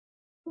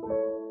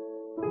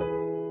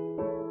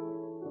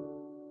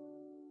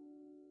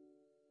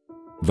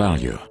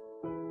value.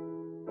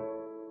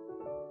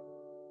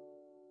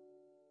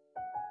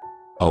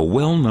 A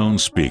well-known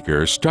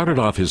speaker started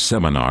off his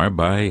seminar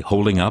by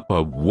holding up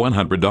a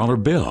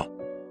 $100 bill.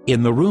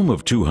 In the room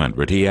of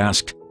 200, he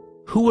asked,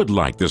 "Who would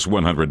like this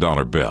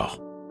 $100 bill?"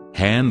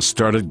 Hands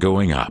started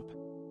going up.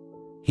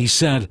 He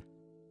said,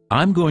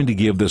 "I'm going to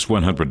give this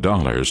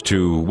 $100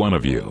 to one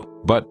of you,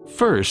 but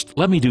first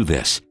let me do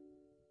this."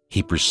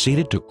 He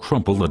proceeded to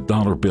crumple the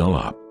dollar bill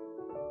up.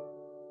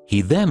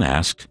 He then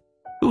asked,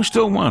 "Who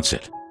still wants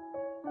it?"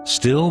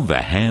 Still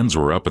the hands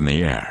were up in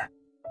the air.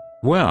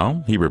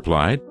 "Well," he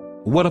replied,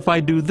 "what if I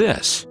do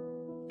this?"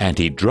 And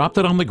he dropped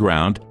it on the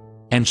ground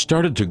and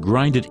started to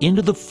grind it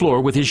into the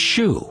floor with his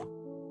shoe.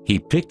 He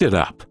picked it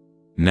up,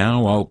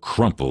 now all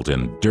crumpled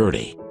and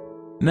dirty.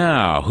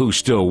 "Now, who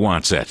still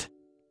wants it?"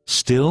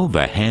 Still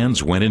the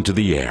hands went into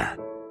the air.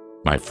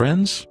 My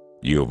friends,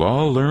 you've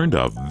all learned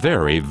a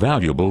very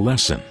valuable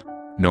lesson.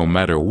 No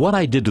matter what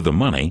I did to the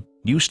money,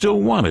 you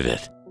still wanted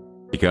it.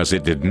 Because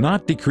it did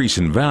not decrease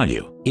in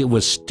value, it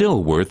was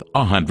still worth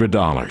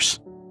 $100.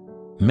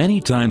 Many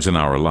times in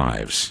our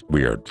lives,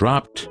 we are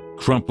dropped,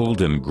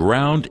 crumpled, and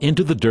ground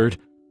into the dirt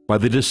by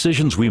the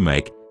decisions we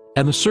make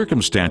and the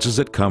circumstances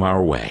that come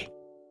our way.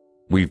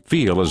 We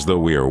feel as though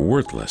we are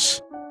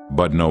worthless,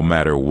 but no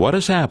matter what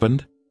has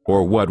happened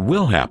or what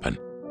will happen,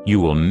 you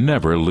will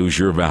never lose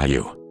your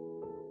value.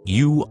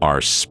 You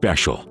are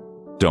special.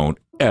 Don't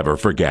ever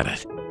forget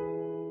it.